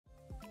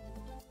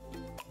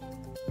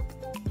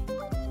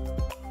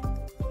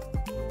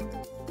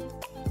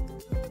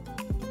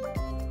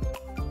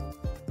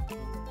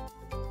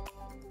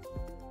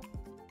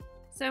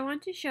So I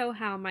want to show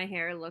how my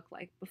hair looked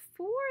like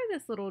before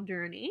this little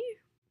journey.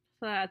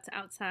 So that's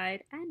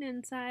outside and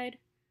inside.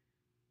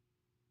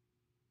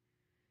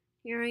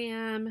 Here I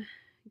am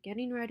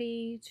getting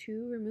ready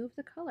to remove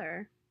the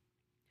color.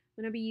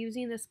 I'm going to be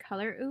using this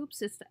color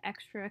Oops. It's the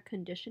extra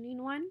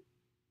conditioning one.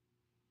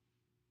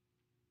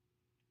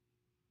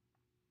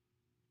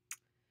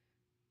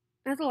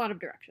 That's a lot of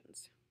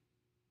directions.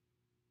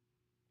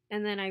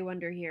 And then I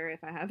wonder here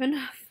if I have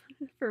enough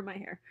for my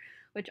hair,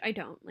 which I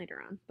don't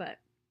later on, but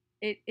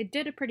it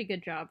did a pretty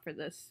good job for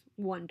this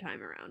one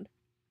time around.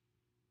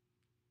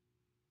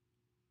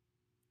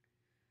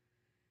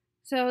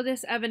 So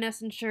this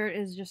Evanescence shirt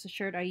is just a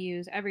shirt I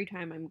use every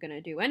time I'm going to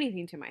do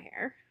anything to my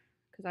hair,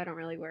 because I don't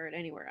really wear it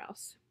anywhere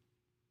else.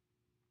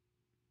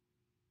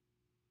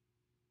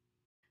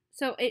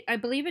 So I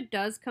believe it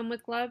does come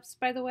with gloves,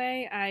 by the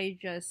way. I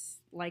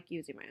just like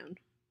using my own.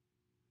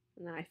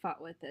 And then I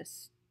fought with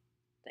this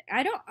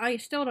thing. I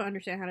still don't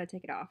understand how to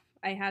take it off.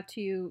 I had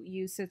to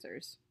use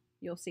scissors.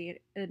 You'll see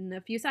it in a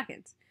few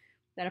seconds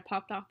that it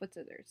popped off with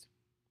scissors.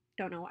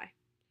 Don't know why.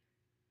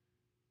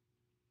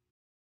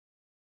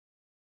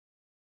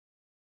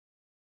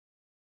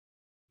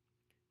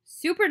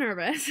 Super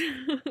nervous.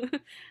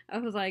 I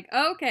was like,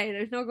 okay,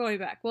 there's no going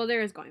back. Well,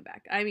 there is going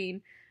back. I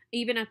mean,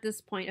 even at this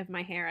point of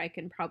my hair, I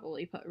can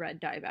probably put red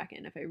dye back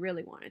in if I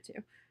really wanted to.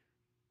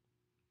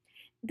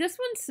 This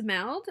one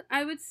smelled,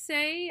 I would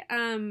say.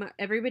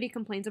 Everybody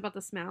complains about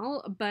the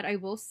smell, but I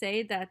will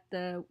say that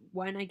the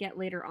one I get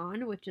later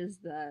on, which is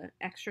the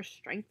extra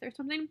strength or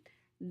something,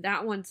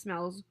 that one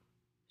smells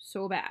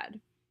so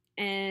bad.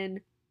 And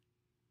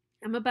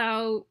I'm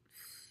about,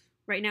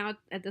 right now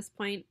at this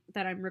point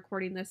that I'm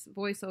recording this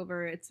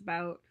voiceover, it's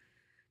about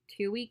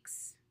 2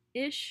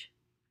 weeks-ish,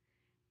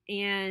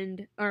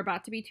 or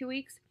about to be 2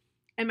 weeks,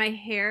 and my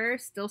hair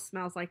still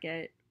smells like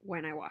it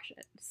when I wash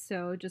it.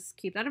 So just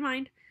keep that in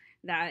mind,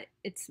 that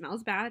it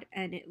smells bad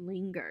and it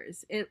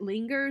lingers. It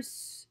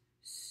lingers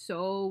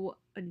so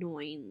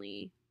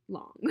annoyingly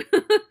long.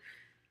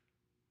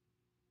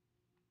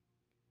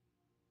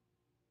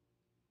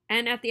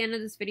 And at the end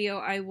of this video,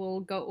 I will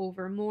go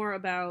over more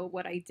about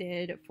what I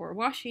did for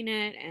washing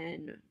it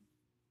and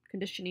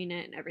conditioning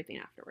it and everything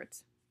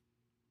afterwards.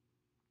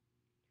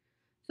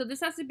 So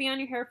this has to be on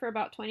your hair for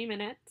about 20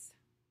 minutes.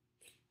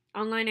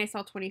 Online I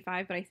saw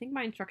 25, but I think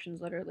my instructions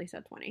literally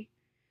said 20.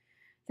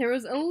 There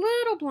was a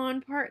little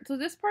blonde part. So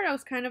this part I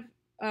was kind of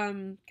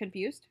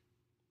confused.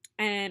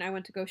 And I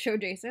went to go show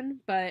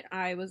Jason, but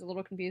I was a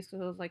little confused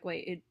because I was like,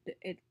 wait,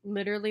 it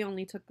literally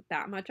only took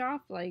that much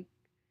off? Like,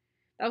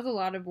 that was a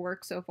lot of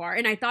work so far.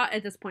 And I thought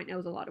at this point it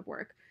was a lot of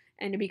work.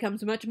 And it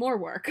becomes much more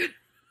work.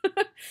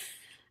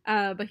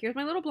 But here's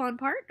my little blonde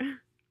part.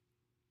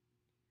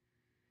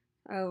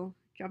 Oh,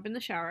 jump in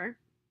the shower.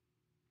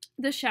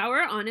 The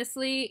shower,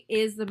 honestly,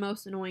 is the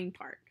most annoying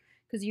part.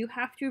 Because you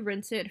have to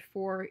rinse it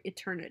for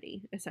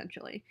eternity,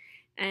 essentially.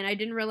 And I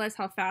didn't realize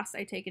how fast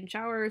I take in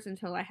showers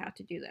until I had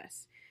to do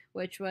this.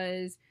 Which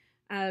was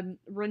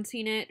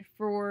rinsing it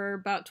for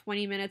about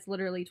 20 minutes,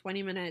 literally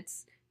 20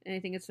 minutes. And I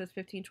think it says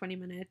 15-20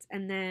 minutes,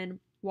 and then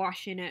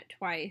washing it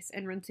twice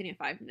and rinsing it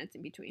 5 minutes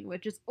in between,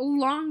 which is a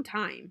long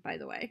time, by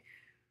the way.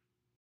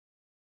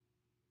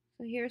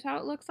 So here's how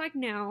it looks like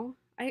now.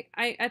 I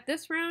at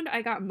this round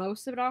I got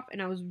most of it off,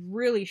 and I was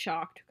really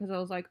shocked because I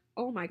was like,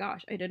 oh my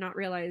gosh, I did not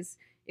realize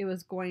it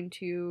was going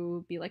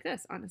to be like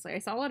this. Honestly, I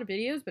saw a lot of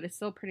videos, but it's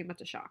still pretty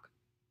much a shock.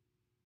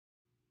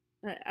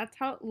 But that's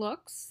how it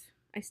looks.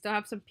 I still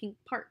have some pink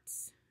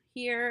parts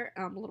here,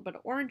 a little bit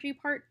of orangey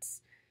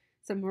parts,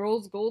 some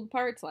rose gold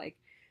parts, like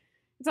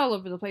it's all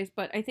over the place,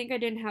 but I think I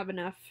didn't have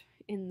enough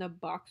in the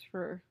box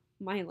for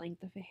my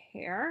length of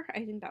hair.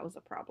 I think that was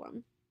a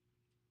problem.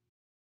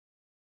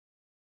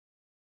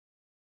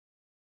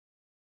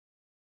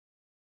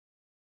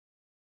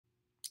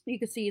 You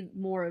can see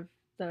more of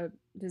the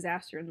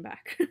disaster in the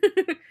back.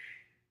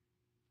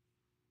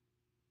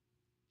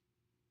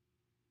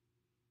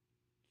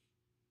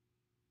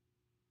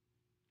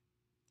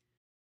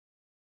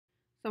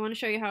 So I want to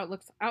show you how it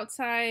looks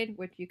outside,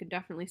 which you can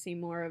definitely see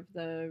more of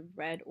the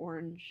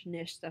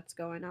red-orange-ish that's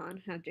going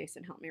on. Had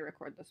Jason help me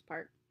record this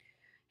part.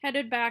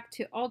 Headed back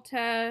to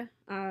Ulta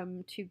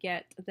to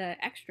get the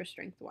extra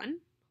strength one.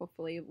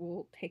 Hopefully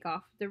we'll take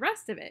off the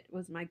rest of it,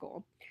 was my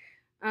goal.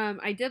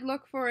 I did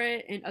look for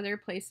it in other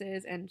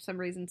places, and for some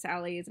reason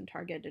Sally's and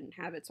Target didn't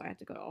have it, so I had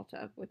to go to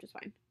Ulta, which is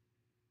fine.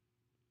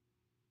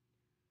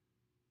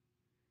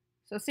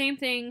 So same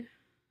thing.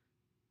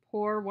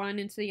 Pour one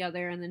into the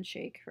other and then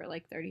shake for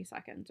like 30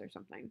 seconds or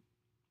something.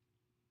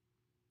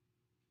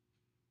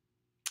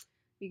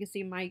 You can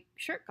see my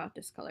shirt got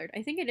discolored.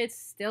 I think it is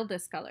still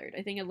discolored.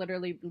 I think it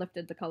literally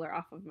lifted the color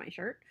off of my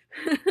shirt.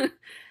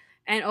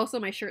 And also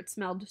my shirt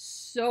smelled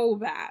so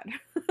bad.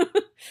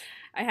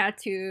 We had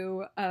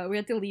to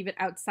leave it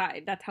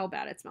outside. That's how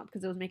bad it smelled,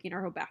 because it was making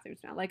our whole bathroom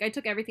smell. Like, I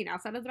took everything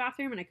outside of the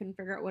bathroom and I couldn't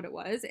figure out what it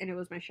was, and it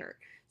was my shirt.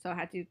 So I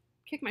had to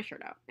kick my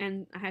shirt out,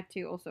 and I had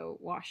to also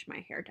wash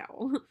my hair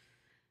towel.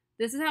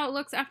 This is how it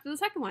looks after the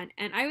second one,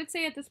 and I would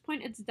say at this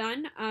point it's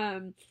done.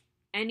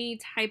 any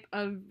type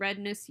of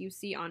redness you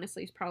see,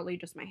 honestly, is probably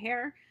just my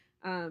hair,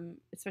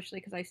 especially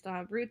because I still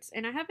have roots.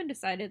 And I haven't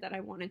decided that I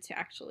wanted to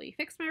actually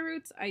fix my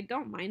roots. I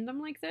don't mind them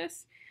like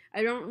this.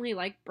 I don't really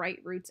like bright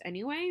roots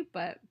anyway,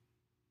 but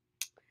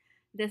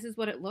this is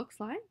what it looks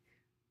like.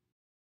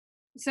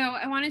 So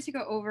I wanted to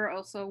go over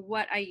also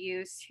what I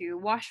use to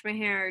wash my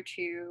hair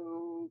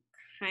to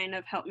kind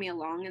of help me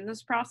along in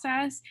this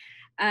process.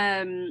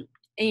 Um,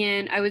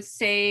 and I would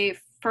say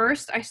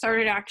first I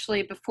started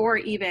actually before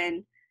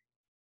even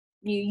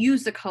you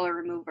use the color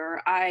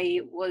remover,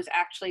 I was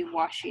actually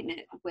washing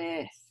it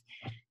with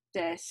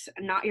this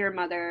Not Your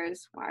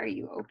Mother's, why are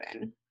you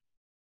open?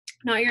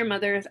 Not Your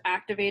Mother's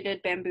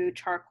Activated Bamboo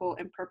Charcoal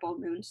and Purple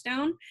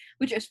Moonstone,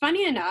 which is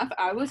funny enough,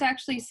 I was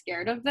actually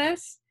scared of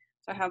this.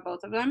 So I have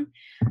both of them,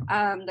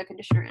 the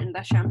conditioner and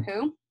the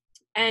shampoo.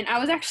 And I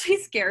was actually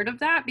scared of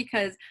that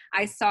because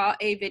I saw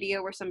a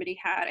video where somebody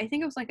had, I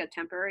think it was like a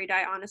temporary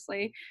dye,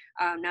 honestly,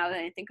 now that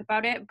I think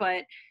about it,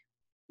 but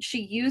she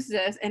used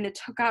this and it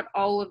took out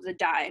all of the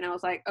dye, and I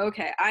was like,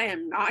 okay, I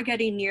am not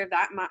getting near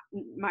that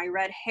my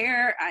red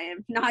hair. I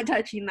am not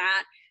touching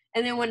that.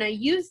 And then when I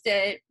used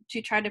it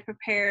to try to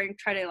prepare and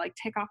try to like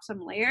take off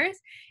some layers,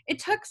 it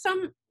took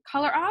some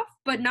color off,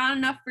 but not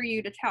enough for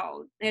you to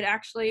tell. It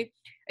actually,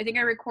 I think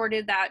I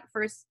recorded that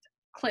first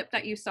clip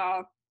that you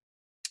saw,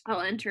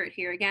 I'll enter it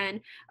here again,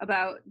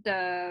 about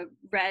the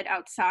red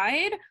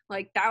outside.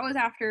 Like that was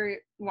after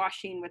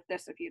washing with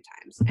this a few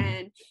times.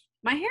 And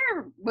my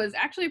hair was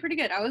actually pretty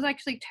good. I was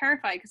actually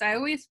terrified because I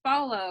always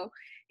follow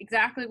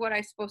exactly what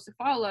I'm supposed to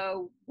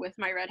follow with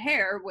my red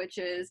hair, which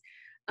is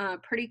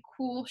pretty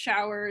cool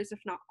showers, if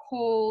not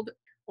cold.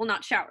 Well,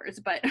 not showers,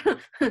 but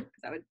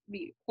that would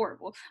be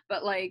horrible.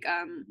 But like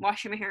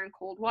washing my hair in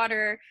cold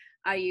water.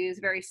 I use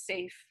very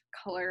safe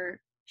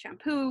color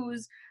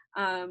shampoos.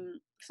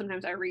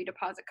 Sometimes I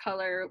redeposit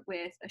color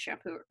with a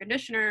shampoo or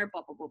conditioner,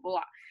 blah, blah, blah,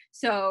 blah.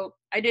 So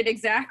I did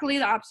exactly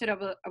the opposite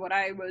of what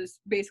I was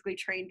basically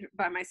trained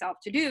by myself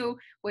to do,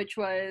 which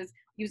was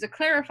use a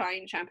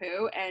clarifying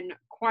shampoo. And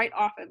quite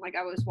often, like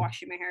I was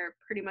washing my hair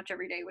pretty much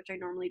every day, which I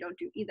normally don't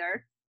do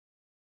either.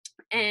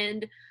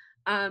 And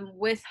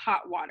with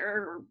hot water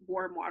or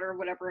warm water,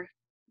 whatever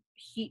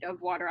heat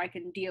of water I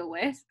can deal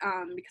with,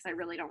 because I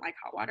really don't like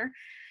hot water.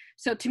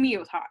 So to me, it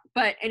was hot.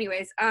 But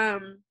anyways,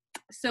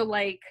 so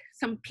like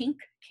some pink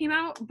came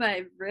out,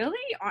 but really,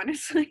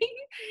 honestly,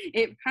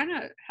 it kind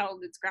of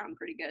held its ground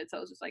pretty good. So I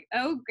was just like,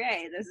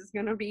 okay, this is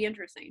gonna be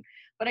interesting.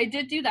 But I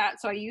did do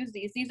that. So I used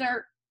these. These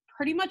are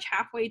pretty much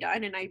halfway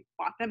done, and I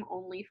bought them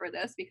only for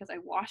this because I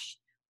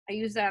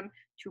use them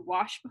to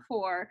wash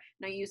before,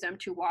 and I use them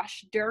to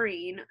wash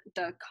during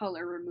the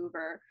color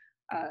remover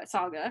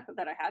saga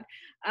that I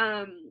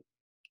had.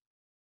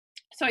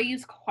 So I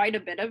use quite a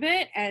bit of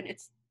it, and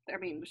I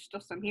mean, there's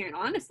still some here. And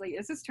honestly,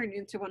 this has turned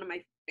into one of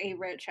my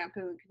favorite shampoo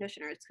and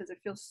conditioners because it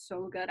feels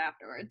so good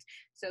afterwards.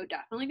 So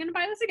definitely gonna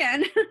buy this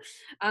again.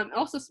 It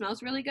also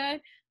smells really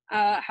good.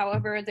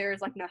 However,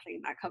 there's like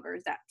nothing that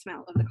covers that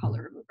smell of the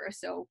color remover.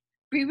 So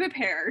be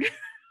prepared.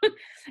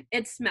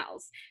 It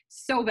smells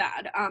so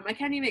bad. I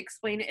can't even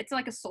explain it. It's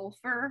like a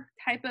sulfur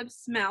type of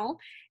smell,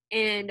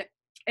 and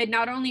it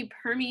not only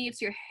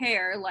permeates your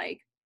hair,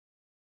 like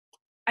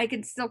I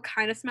can still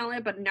kind of smell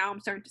it, but now I'm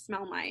starting to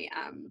smell my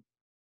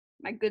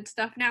my good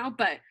stuff now.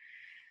 But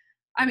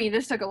I mean,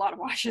 this took a lot of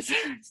washes.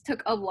 This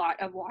took a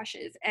lot of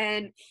washes,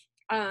 and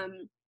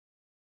um,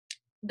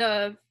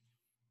 the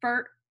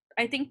first,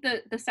 I think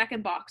the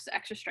second box, the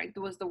extra strength,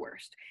 was the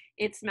worst.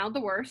 It smelled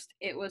the worst.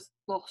 It was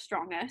the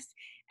strongest,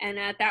 and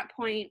at that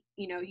point,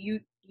 you know, you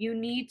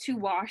need to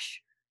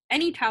wash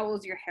any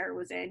towels your hair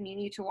was in. You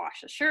need to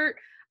wash the shirt.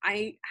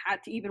 I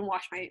had to even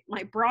wash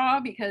my bra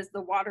because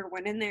the water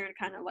went in there and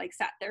kind of like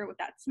sat there with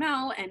that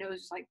smell, and it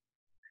was just like,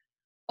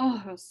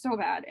 oh, it was so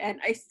bad. And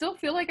I still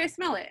feel like I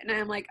smell it. And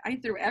I'm like, I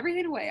threw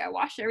everything away. I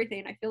washed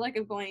everything. I feel like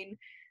I'm going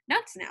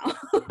nuts now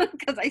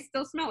because I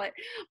still smell it.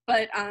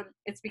 But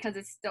it's because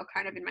it's still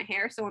kind of in my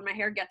hair. So when my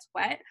hair gets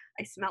wet,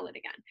 I smell it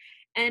again.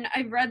 And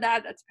I've read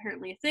that that's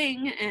apparently a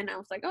thing. And I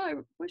was like, oh, I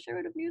wish I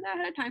would have knew that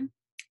ahead of time.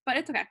 But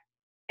it's okay.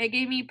 It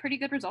gave me pretty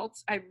good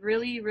results. I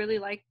really, really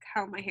like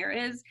how my hair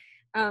is,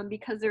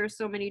 because there are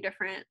so many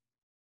different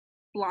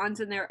blondes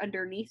in there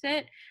underneath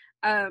it.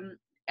 It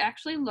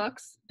actually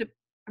looks,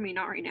 I mean,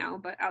 not right now,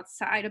 but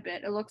outside a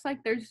bit, it looks like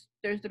there's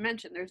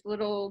dimension. There's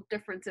little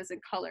differences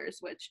in colors,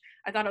 which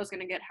I thought I was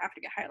gonna have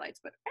to get highlights,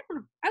 but I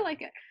don't know. I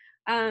like it.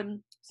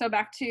 So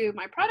back to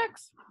my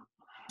products.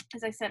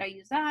 As I said, I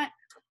use that.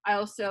 I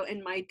also,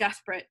 in my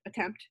desperate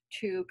attempt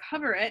to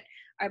cover it,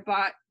 I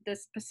bought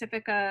this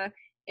Pacifica.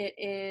 It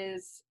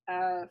is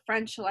a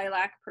French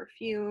lilac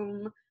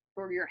perfume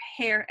for your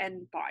hair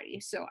and body.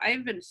 So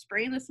I've been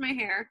spraying this in my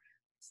hair.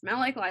 Smell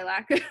like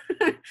lilac.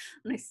 And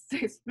I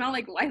smell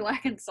like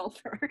lilac and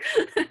sulfur.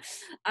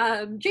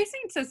 Jason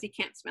says he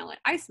can't smell it.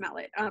 I smell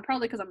it,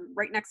 probably because I'm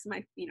right next to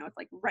my, it's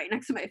like right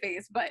next to my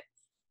face. But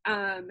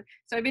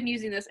so I've been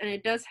using this, and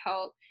it does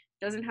help.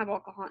 Doesn't have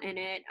alcohol in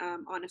it.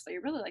 Honestly, I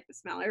really like the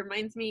smell. It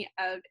reminds me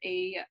of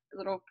a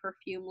little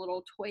perfume,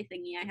 little toy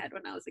thingy I had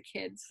when I was a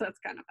kid. So that's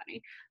kind of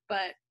funny.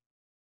 But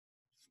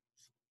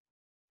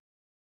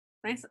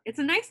Nice. It's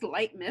a nice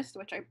light mist,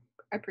 which I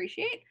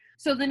appreciate.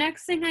 So the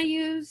next thing I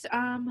use,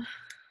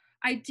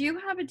 I do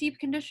have a deep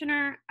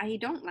conditioner. I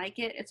don't like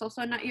it. It's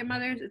also not your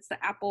mother's. It's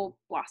the Apple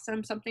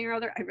Blossom something or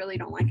other. I really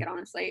don't like it,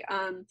 honestly.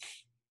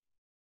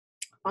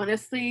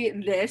 Honestly,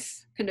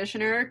 this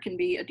conditioner can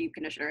be a deep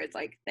conditioner. It's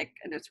like thick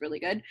and it's really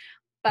good.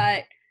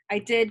 But I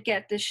did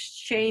get the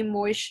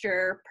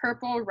SheaMoisture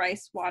Purple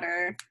Rice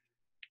Water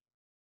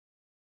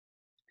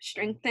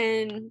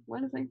Strengthen,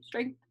 what is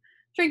it?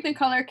 Strengthen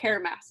Color Care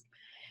Mask.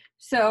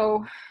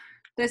 So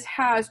this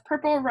has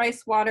purple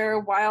rice water,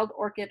 wild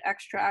orchid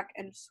extract,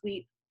 and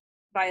sweet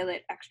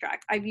violet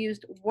extract. I've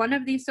used one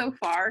of these so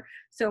far,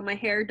 so my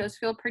hair does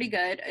feel pretty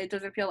good. It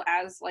doesn't feel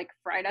as like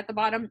fried at the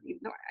bottom, even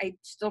though I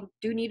still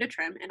do need a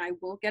trim, and I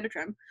will get a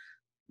trim.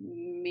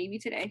 Maybe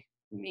today,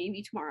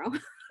 maybe tomorrow.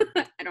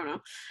 I don't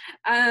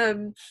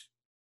know.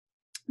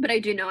 But I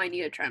do know I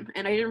need a trim,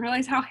 and I didn't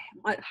realize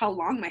how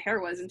long my hair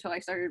was until I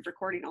started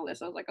recording all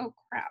this. I was like, oh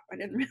crap, I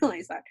didn't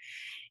realize that.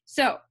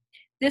 So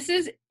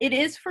it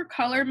is for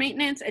color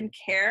maintenance and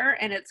care,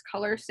 and it's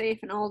color safe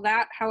and all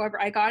that.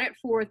 However, I got it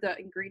for the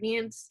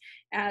ingredients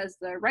as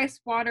the rice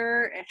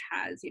water. It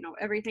has,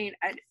 everything.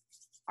 And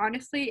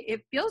honestly,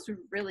 it feels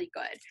really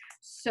good.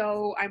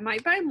 So I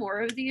might buy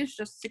more of these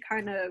just to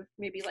kind of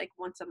maybe like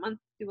once a month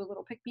do a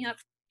little pick me up.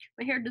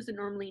 My hair doesn't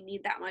normally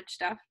need that much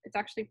stuff. It's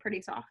actually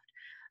pretty soft.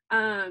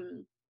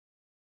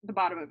 The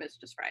bottom of it's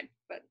just fried,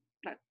 but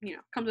that,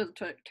 comes with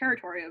the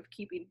territory of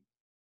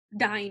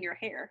dyeing your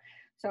hair.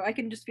 So I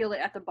can just feel it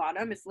at the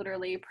bottom. It's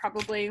literally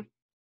probably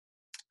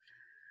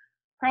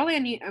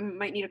I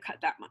might need to cut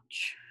that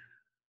much,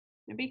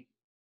 maybe,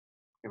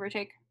 give or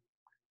take,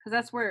 because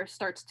that's where it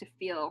starts to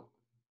feel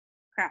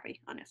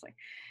crappy, honestly.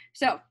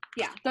 So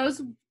yeah,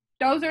 those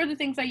are the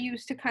things I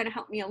used to kind of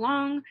help me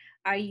along.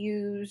 I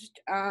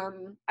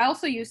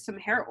also used some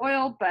hair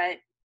oil, but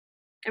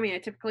I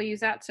typically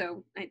use that,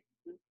 so I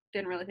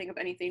didn't really think of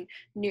anything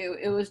new.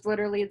 It was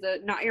literally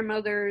the Not Your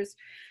Mother's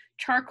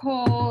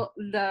charcoal,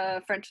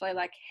 the French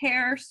Lilac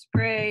hair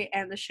spray,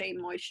 and the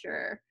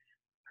SheaMoisture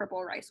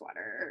Purple Rice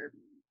Water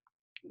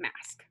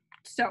mask.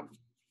 So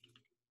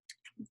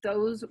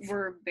those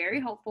were very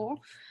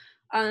helpful.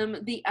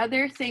 The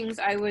other things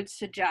I would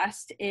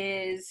suggest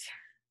is,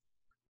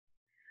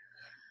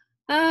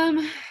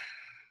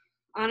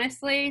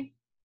 honestly,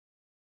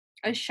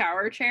 a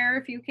shower chair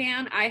if you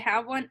can. I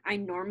have one. I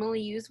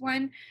normally use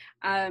one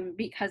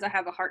because I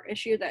have a heart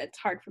issue that it's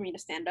hard for me to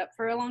stand up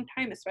for a long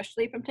time,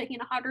 especially if I'm taking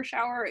a hotter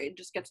shower. It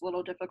just gets a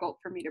little difficult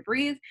for me to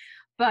breathe.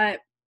 But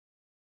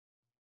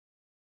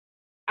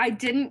I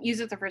didn't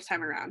use it the first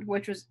time around,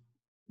 which was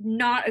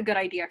not a good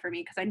idea for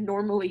me because I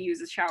normally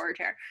use a shower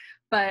chair.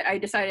 But I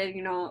decided,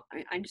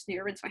 I just need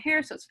to rinse my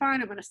hair, so it's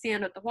fine. I'm going to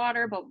stand with the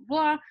water, blah, blah,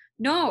 blah.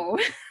 No,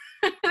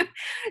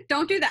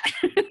 don't do that.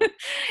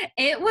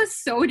 It was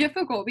so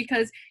difficult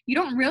because you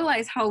don't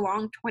realize how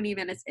long 20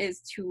 minutes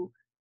is to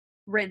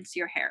rinse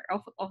your hair.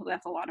 Oh,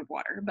 that's a lot of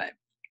water. But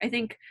I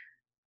think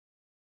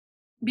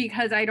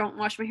because I don't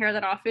wash my hair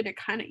that often, it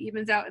kind of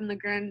evens out in the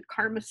grand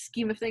karma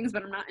scheme of things,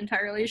 but I'm not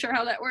entirely sure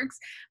how that works.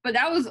 But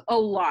that was a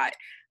lot.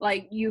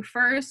 Like you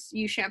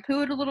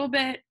shampoo it a little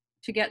bit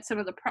to get some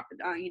of the,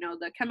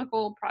 the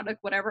chemical product,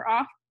 whatever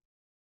off.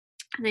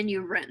 And then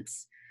you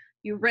rinse.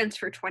 You rinse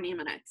for 20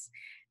 minutes.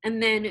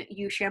 And then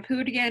you shampoo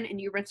it again and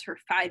you rinse for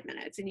 5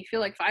 minutes. And you feel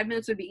like 5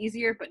 minutes would be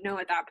easier, but no,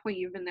 at that point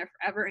you've been there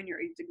forever and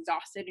you're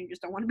exhausted and you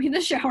just don't want to be in the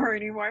shower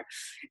anymore.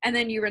 And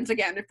then you rinse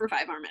again for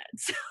 5 more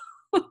minutes.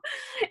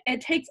 It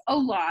takes a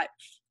lot.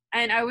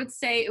 And I would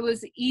say it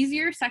was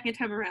easier second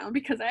time around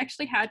because I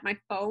actually had my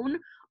phone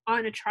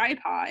on a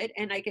tripod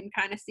and I can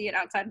kind of see it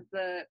outside of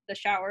the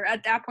shower.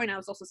 At that point, I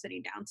was also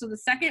sitting down. So the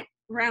second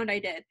round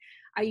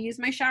I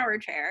used my shower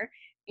chair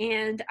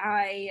and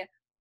I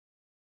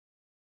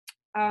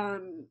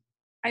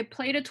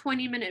played a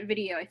 20-minute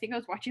video. I think I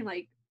was watching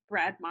like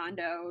Brad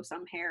Mondo,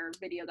 some hair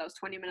video that was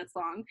 20 minutes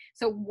long.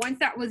 So once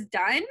that was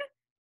done,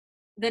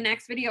 the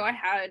next video I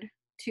had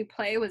to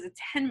play was a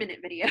 10-minute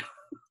video.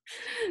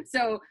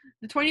 So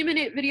the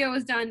 20-minute video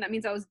was done. That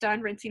means I was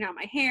done rinsing out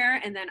my hair,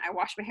 and then I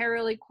washed my hair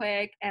really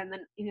quick, and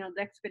then the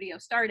next video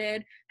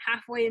started.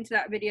 Halfway into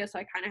that video, so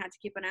I kind of had to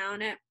keep an eye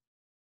on it.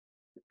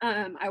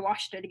 I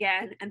washed it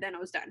again, and then I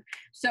was done.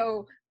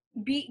 So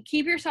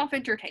keep yourself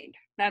entertained.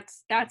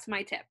 That's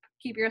my tip.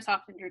 Keep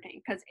yourself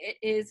entertained because it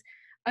is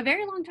a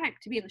very long time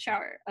to be in the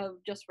shower of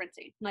just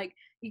rinsing. Like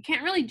you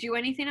can't really do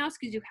anything else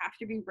because you have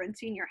to be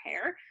rinsing your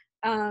hair.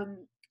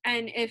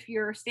 And if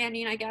you're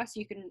standing, I guess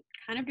you can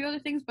kind of do other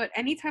things. But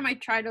anytime I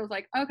tried, I was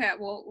like, okay,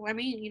 well, let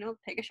me,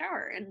 take a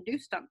shower and do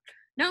stuff.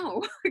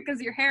 No, because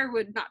your hair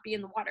would not be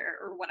in the water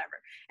or whatever.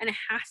 And it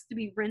has to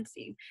be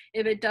rinsing.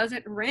 If it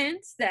doesn't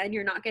rinse, then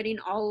you're not getting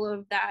all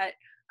of that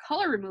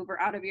color remover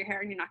out of your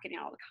hair and you're not getting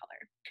all the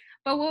color.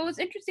 But what was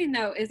interesting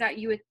though is that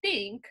you would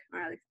think,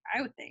 or at least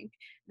I would think,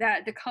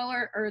 that the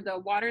color or the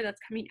water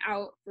that's coming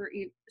out for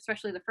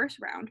especially the first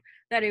round,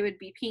 that it would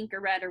be pink or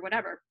red or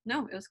whatever.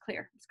 No, it was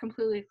clear. It's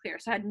completely clear.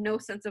 So I had no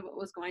sense of what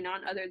was going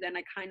on other than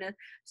I kind of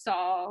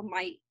saw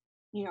my,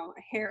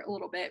 hair a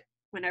little bit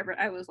whenever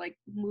I was like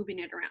moving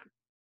it around.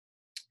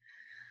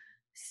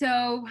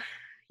 So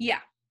yeah,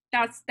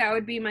 that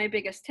would be my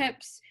biggest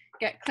tips.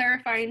 Get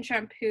clarifying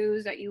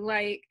shampoos that you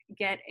like,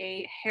 get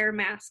a hair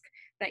mask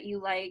that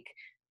you like,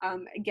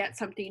 get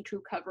something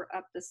to cover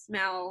up the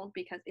smell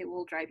because it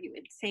will drive you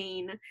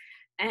insane,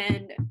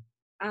 and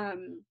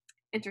um,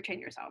 entertain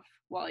yourself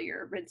while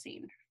you're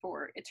rinsing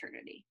for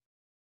eternity.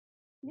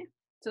 Yeah.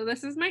 So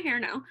this is my hair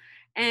now.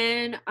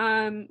 And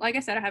like I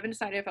said, I haven't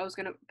decided if I was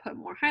going to put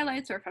more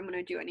highlights or if I'm going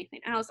to do anything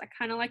else. I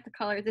kind of like the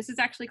color. This is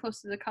actually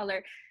close to the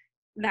color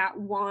that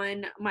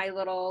won my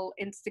little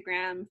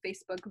Instagram,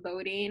 Facebook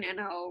voting, and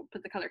I'll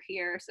put the color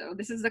here. So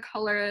this is the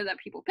color that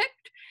people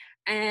picked,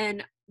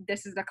 and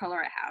this is the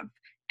color I have.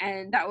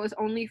 And that was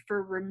only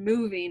for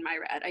removing my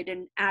red. I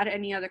didn't add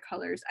any other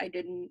colors. I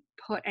didn't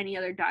put any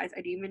other dyes.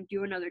 I didn't even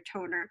do another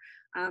toner.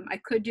 I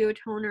could do a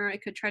toner. I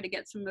could try to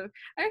get some of,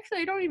 actually,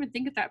 I don't even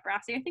think it's that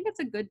brassy. I think it's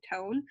a good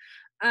tone,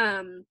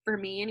 for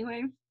me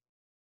anyway.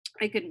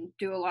 I can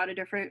do a lot of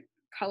different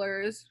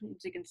colors,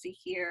 as you can see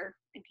here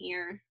and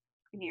here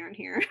and here and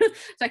here.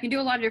 So I can do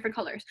a lot of different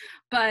colors,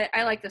 but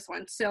I like this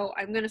one. So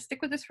I'm going to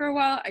stick with this for a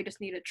while. I just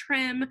need a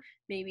trim,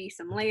 maybe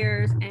some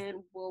layers, and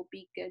we'll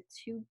be good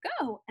to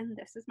go. And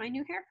this is my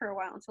new hair for a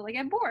while until I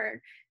get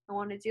bored. I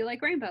want to do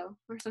like rainbow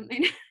or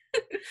something.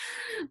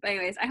 But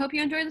anyways, I hope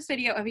you enjoyed this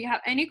video. If you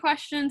have any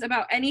questions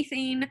about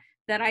anything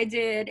that I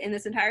did in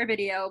this entire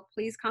video,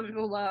 please comment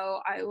below.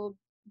 I will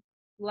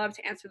love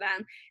to answer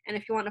them. And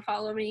if you want to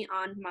follow me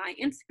on my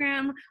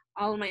Instagram,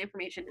 all of my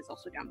information is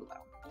also down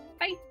below.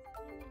 Bye.